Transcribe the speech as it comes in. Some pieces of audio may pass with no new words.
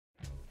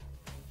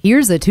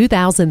Here's a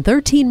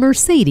 2013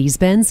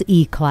 Mercedes-Benz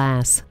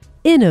E-Class.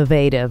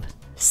 Innovative,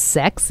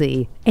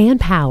 sexy, and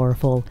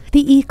powerful,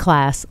 the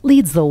E-Class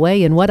leads the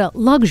way in what a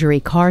luxury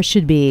car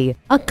should be.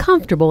 A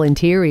comfortable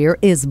interior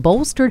is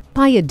bolstered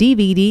by a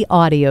DVD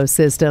audio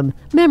system,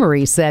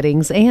 memory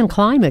settings, and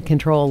climate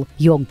control.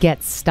 You'll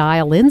get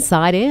style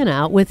inside and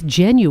out with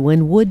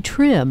genuine wood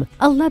trim,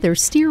 a leather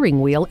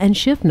steering wheel and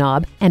shift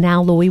knob, and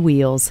alloy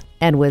wheels.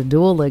 And with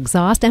dual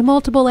exhaust and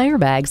multiple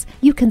airbags,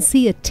 you can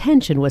see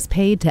attention was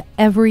paid to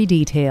every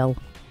detail.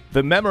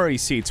 The memory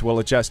seats will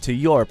adjust to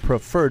your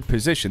preferred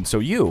position, so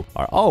you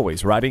are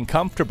always riding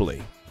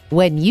comfortably.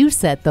 When you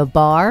set the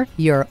bar,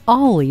 you're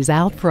always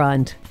out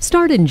front.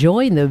 Start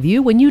enjoying the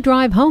view when you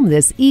drive home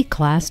this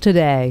E-Class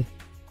today.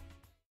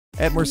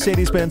 At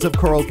Mercedes-Benz of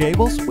Coral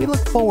Gables, we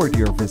look forward to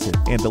your visit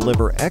and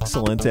deliver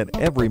excellence at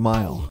every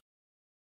mile.